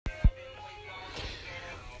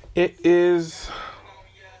It is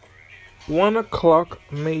 1 o'clock,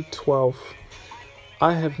 May 12th.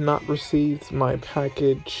 I have not received my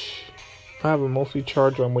package. I have a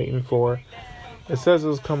multi-charger I'm waiting for. It says it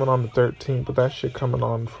was coming on the 13th, but that shit coming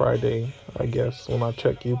on Friday, I guess, when I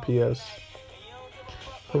check UPS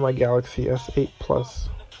for my Galaxy S8 Plus.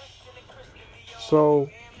 So,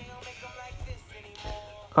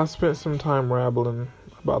 I spent some time rambling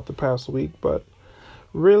about the past week, but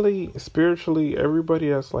really, spiritually, everybody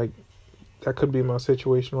that could be my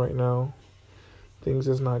situation right now. Things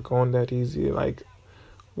is not going that easy. Like,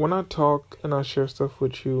 when I talk and I share stuff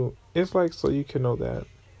with you, it's like so you can know that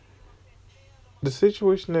the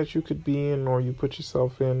situation that you could be in or you put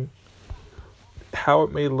yourself in, how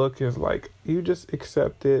it may look is like you just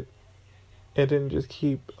accept it and then just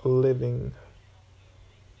keep living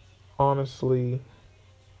honestly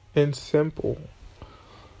and simple.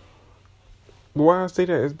 Why I say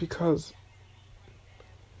that is because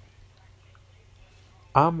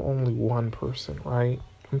I'm only one person, right?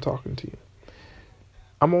 I'm talking to you.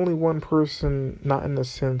 I'm only one person, not in the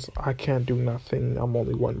sense I can't do nothing. I'm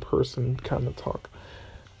only one person kind of talk.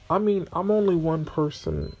 I mean, I'm only one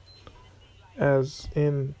person as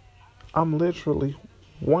in I'm literally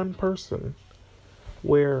one person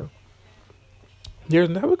where there's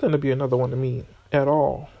never going to be another one of me at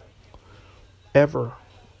all. Ever.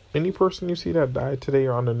 Any person you see that died today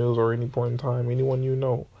or on the news or any point in time, anyone you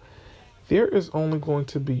know, there is only going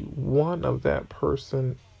to be one of that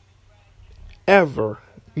person ever.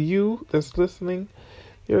 You that's listening,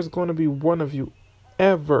 there's going to be one of you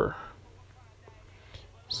ever.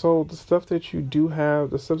 So the stuff that you do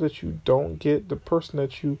have, the stuff that you don't get, the person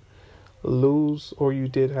that you lose or you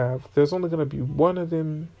did have, there's only going to be one of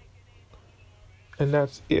them, and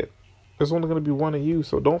that's it. There's only going to be one of you.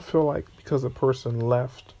 So don't feel like because a person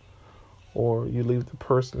left or you leave the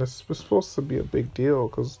person, it's supposed to be a big deal,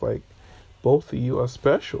 because like both of you are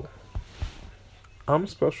special. I'm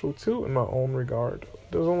special too in my own regard.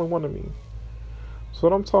 There's only one of me. So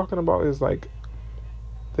what I'm talking about is like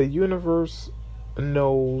the universe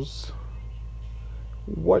knows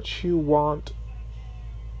what you want,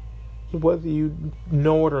 whether you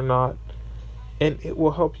know it or not, and it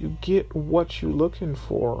will help you get what you're looking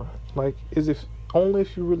for. Like, is if only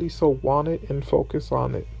if you really so want it and focus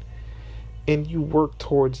on it and you work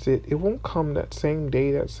towards it, it won't come that same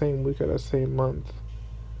day, that same week, or that same month.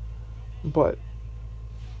 But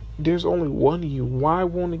there's only one of you. Why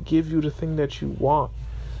won't it give you the thing that you want?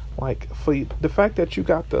 Like, for you, the fact that you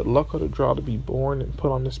got the luck of the draw to be born and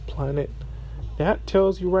put on this planet, that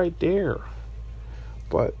tells you right there.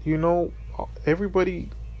 But, you know, everybody,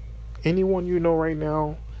 anyone you know right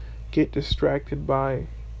now, get distracted by,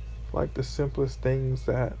 like, the simplest things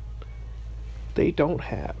that they don't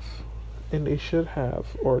have and they should have,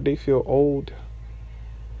 or they feel old.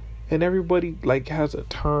 And everybody, like, has a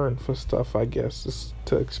turn for stuff, I guess, just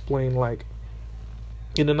to explain. Like,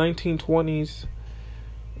 in the 1920s,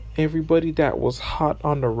 everybody that was hot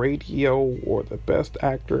on the radio or the best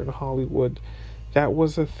actor in Hollywood, that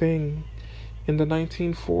was a thing. In the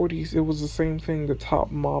 1940s, it was the same thing. The top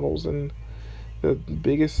models and the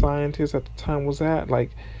biggest scientists at the time was that.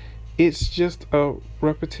 Like, it's just a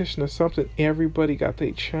repetition of something. Everybody got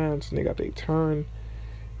their chance and they got their turn.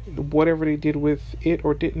 Whatever they did with it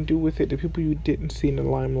or didn't do with it, the people you didn't see in the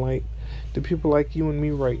limelight, the people like you and me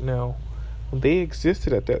right now, they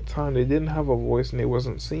existed at that time. They didn't have a voice and they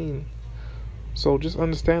wasn't seen. So just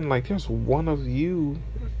understand, like, there's one of you,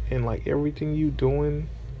 and like everything you doing,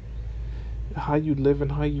 how you living,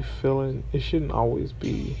 how you feeling, it shouldn't always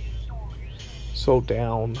be so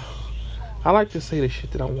down. I like to say the shit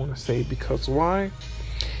that I want to say, because why?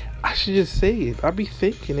 I should just say it. I be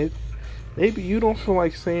thinking it. Maybe you don't feel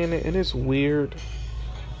like saying it and it's weird,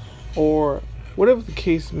 or whatever the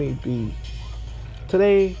case may be.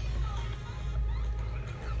 Today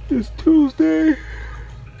is Tuesday.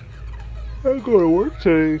 I go to work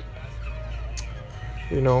today.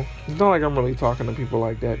 You know, it's not like I'm really talking to people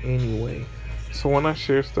like that anyway. So when I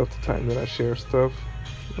share stuff, the time that I share stuff,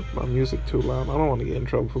 my music too loud. I don't want to get in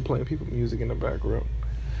trouble for playing people's music in the background.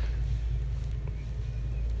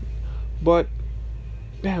 But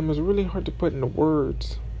damn, it's really hard to put into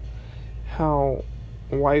words how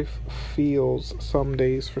life feels some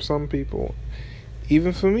days for some people,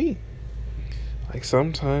 even for me. Like,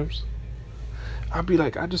 sometimes I'll be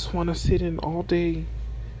like, I just want to sit in all day.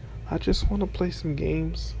 I just want to play some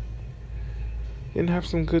games and have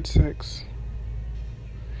some good sex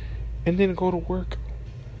and then go to work.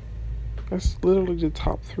 That's literally the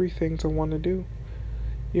top 3 things I want to do.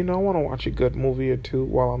 You know, I want to watch a good movie or two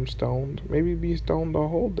while I'm stoned. Maybe be stoned the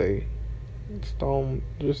whole day.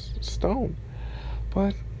 Just stoned.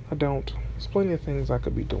 But I don't. There's plenty of things I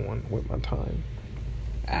could be doing with my time.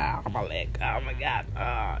 Ah, my leg. Oh my god.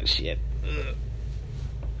 Ah, shit. Ugh.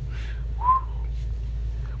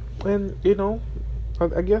 And,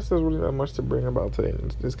 I guess there's really not much to bring about today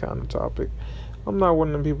in this kind of topic. I'm not one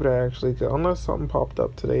of them people that actually could, unless something popped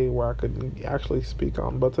up today where I could actually speak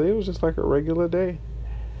on. But today was just like a regular day.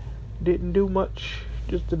 Didn't do much.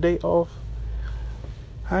 Just a day off.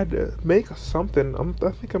 I had to make something.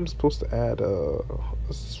 I think I'm supposed to add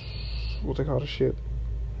what they call the shit,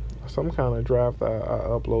 some kind of draft that I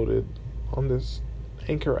uploaded on this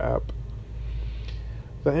Anchor app.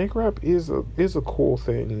 The Anchor app is a cool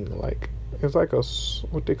thing. Like, it's like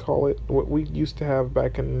what they call it, what we used to have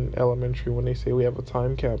back in elementary when they say we have a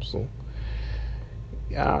time capsule.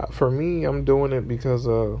 Yeah, for me, I'm doing it because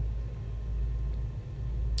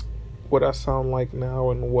what I sound like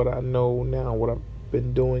now and what I know now, what I've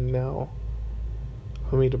been doing now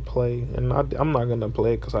for me to play. And I'm not gonna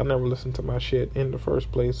play it because I never listened to my shit in the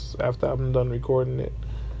first place after I'm done recording it.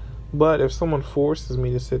 But if someone forces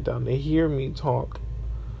me to sit down, they hear me talk,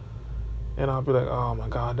 and I'll be like, oh my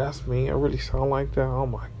god, that's me. I really sound like that. Oh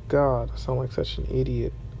my god, I sound like such an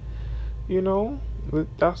idiot.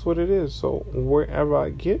 That's what it is. So wherever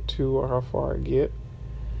I get to or how far I get,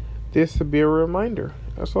 this to be a reminder.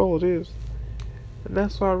 That's all it is. And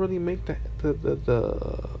that's why I really make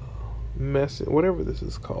the message, whatever this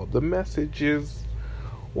is called, the messages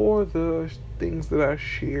or the things that I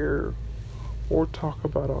share or talk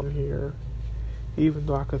about on here, even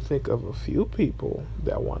though I could think of a few people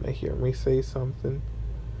that want to hear me say something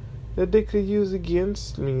that they could use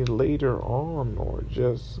against me later on, or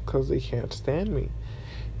just because they can't stand me.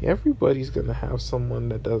 Everybody's gonna have someone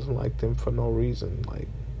that doesn't like them for no reason.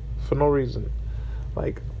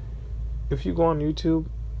 Like, if you go on YouTube,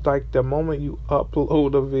 like, the moment you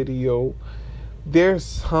upload a video, there's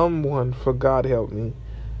someone, for God help me,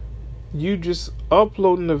 you just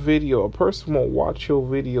uploading the video, a person won't watch your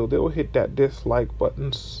video, they'll hit that dislike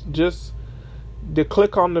button. Just they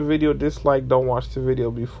click on the video, dislike, don't watch the video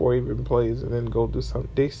before it even plays, and then go do something.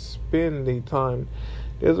 They spend the time.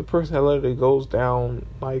 There's a person that literally goes down,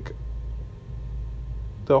 like,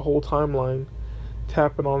 the whole timeline,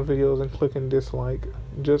 tapping on videos and clicking dislike.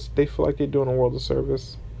 Just, they feel like they're doing a world of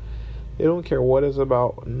service. They don't care what it's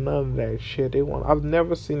about, none of that shit. I've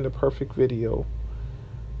never seen the perfect video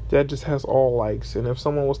that just has all likes. And if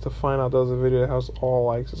someone was to find out there's a video that has all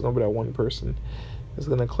likes, it's gonna be that one person is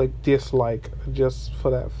gonna click dislike just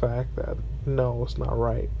for that fact that no, it's not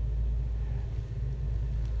right.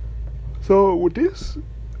 So with this,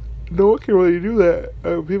 no one can really do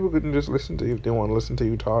that. People can just listen to you if they want to listen to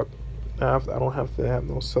you talk. I don't have to have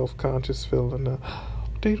no self-conscious feeling.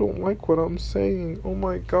 They don't like what I'm saying. Oh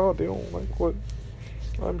my god, they don't like what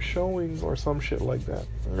I'm showing or some shit like that.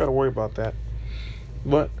 I gotta worry about that.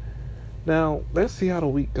 But now let's see how the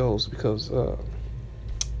week goes, because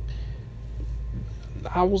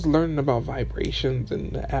I was learning about vibrations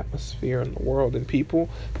and the atmosphere in the world, and people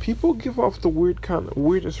give off the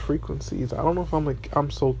weirdest frequencies. I don't know if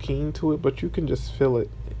I'm so keen to it, but you can just feel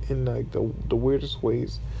it in like the weirdest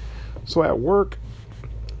ways. So at work,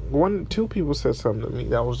 two people said something to me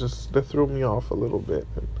that threw me off a little bit.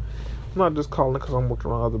 And I'm not just calling it because I'm working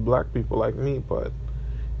around other black people like me, but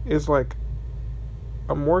it's like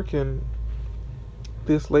I'm working.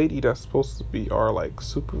 This lady that's supposed to be our like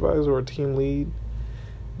supervisor or team lead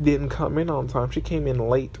didn't come in on time. She came in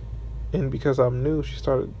late, and because I'm new,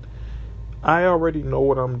 I already know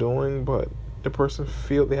what I'm doing, but the person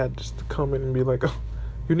feel they had just to come in and be like, oh,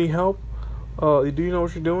 you need help? Do you know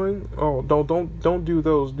what you're doing? Oh, don't do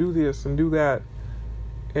those. Do this and do that.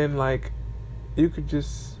 And like, you could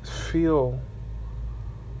just feel,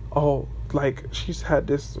 oh, like she's had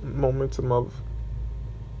this momentum of,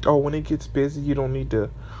 oh, when it gets busy, you don't need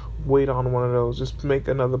to wait on one of those. Just make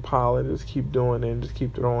another pile and just keep doing it and just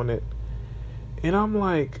keep throwing it. And I'm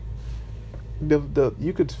like,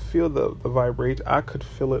 you could feel the vibrate. I could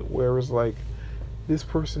feel it, where it's like this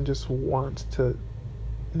person just wants to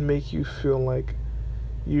make you feel like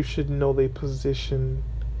you should know their position.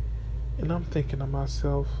 And I'm thinking to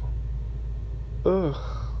myself, ugh,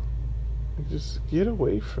 just get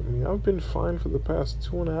away from me. I've been fine for the past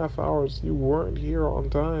 2.5 hours. You weren't here on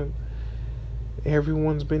time.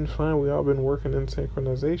 Everyone's been fine. We all been working in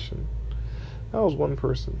synchronization. That was one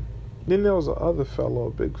person. Then there was the other fellow, a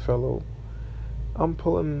big fellow. I'm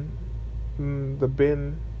pulling the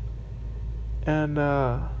bin, and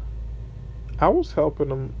I was helping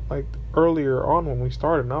him like earlier on when we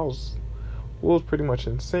started, and we was pretty much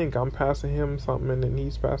in sync. I'm passing him something, and then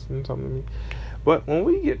he's passing something to me. But when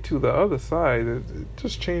we get to the other side, it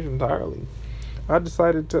just changed entirely. I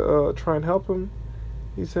decided to try and help him,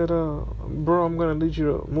 He said, bro, I'm gonna need you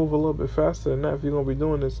to move a little bit faster than that if you're gonna be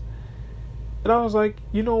doing this. And I was like,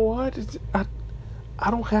 you know what? I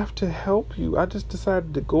don't have to help you. I just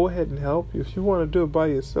decided to go ahead and help you. If you want to do it by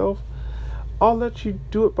yourself, I'll let you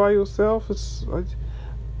do it by yourself. It's like,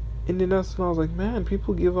 and then that's when I was like, man,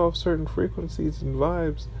 people give off certain frequencies and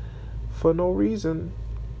vibes for no reason,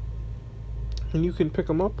 and you can pick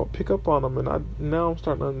up on them. And now I'm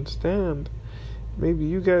starting to understand. Maybe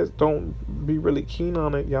you guys don't be really keen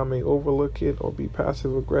on it. Y'all may overlook it or be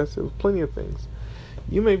passive aggressive. Plenty of things.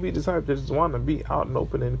 You may be the type that just want to be out and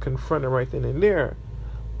open and confront it right then and there.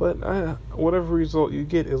 But whatever result you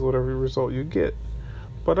get is whatever result you get.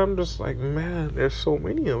 But I'm just like, man, there's so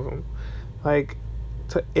many of them. Like,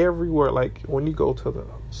 to everywhere. Like, when you go to the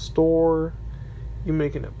store, you're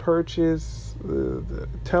making a purchase, the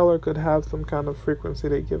teller could have some kind of frequency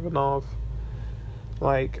they're giving off.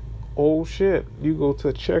 Like, oh shit, you go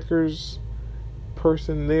to Checkers,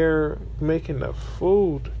 person there making the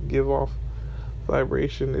food give off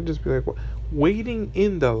vibration. It just be like, waiting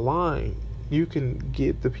in the line, you can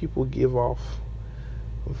get the people give off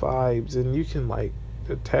vibes, and you can like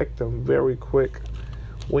detect them very quick.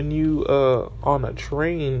 When you on a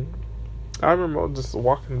train, I remember just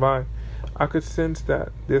walking by, I could sense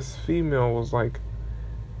that this female was like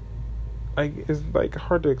it's like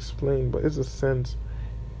hard to explain, but it's a sense.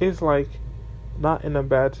 It's like not in a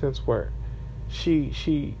bad sense where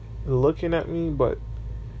she looking at me, but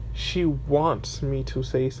she wants me to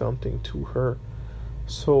say something to her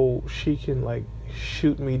so she can like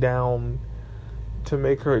shoot me down to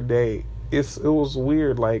make her day. It was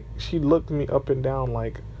weird. Like, she looked me up and down,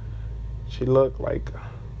 like she looked like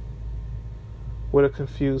with a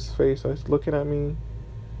confused face. I was looking at me,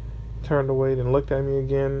 turned away, then looked at me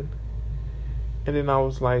again. And then I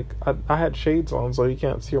was like, I had shades on, so you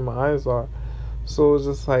can't see where my eyes are. So it was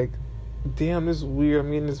just like, damn, this is weird.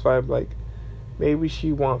 I'm getting this vibe like maybe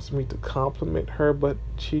she wants me to compliment her, but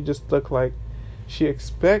she just looked like she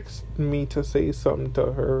expects me to say something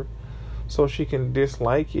to her so she can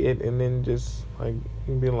dislike it and then just like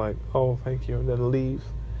be like, oh, thank you, and then leave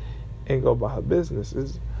and go about her business.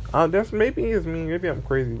 That's maybe it's me, maybe I'm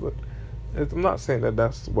crazy, but I'm not saying that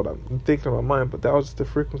that's what I'm thinking in my mind, but that was the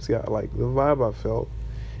frequency I like, the vibe I felt.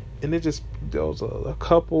 And there was a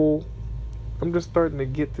couple. I'm just starting to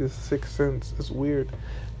get this sixth sense. It's weird.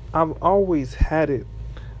 I've always had it,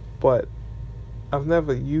 but I've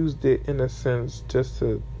never used it in a sense just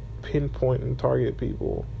to pinpoint and target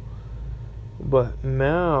people. But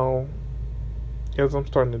now, as I'm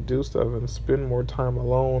starting to do stuff and spend more time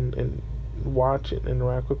alone and watch and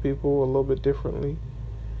interact with people a little bit differently,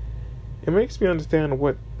 it makes me understand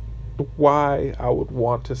why I would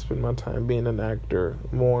want to spend my time being an actor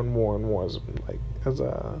more and more and more as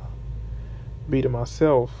I be to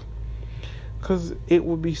myself. Because it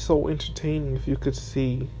would be so entertaining if you could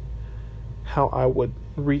see how I would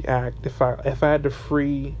react if I had the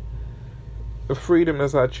freedom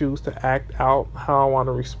as I choose to act out how I want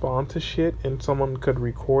to respond to shit, and someone could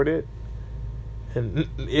record it, and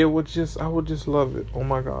I would just love it. Oh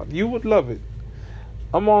my God, you would love it.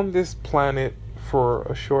 I'm on this planet for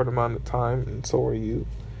a short amount of time, and so are you.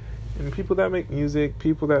 And people that make music,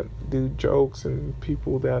 people that do jokes, and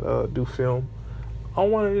people that do film, I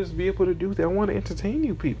want to just be able to do that. I want to entertain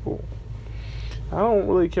you people. I don't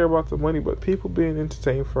really care about the money, but people being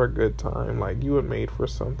entertained for a good time, like you were made for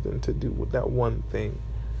something to do with that one thing.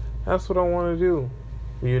 That's what I want to do,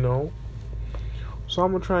 you know? So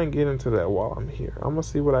I'm going to try and get into that while I'm here. I'm going to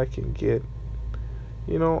see what I can get.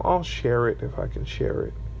 You know, I'll share it if I can share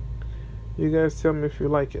it. You guys tell me if you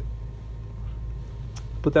like it.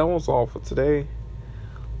 But that was all for today.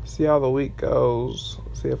 See how the week goes.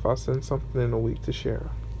 See if I send something in the week to share.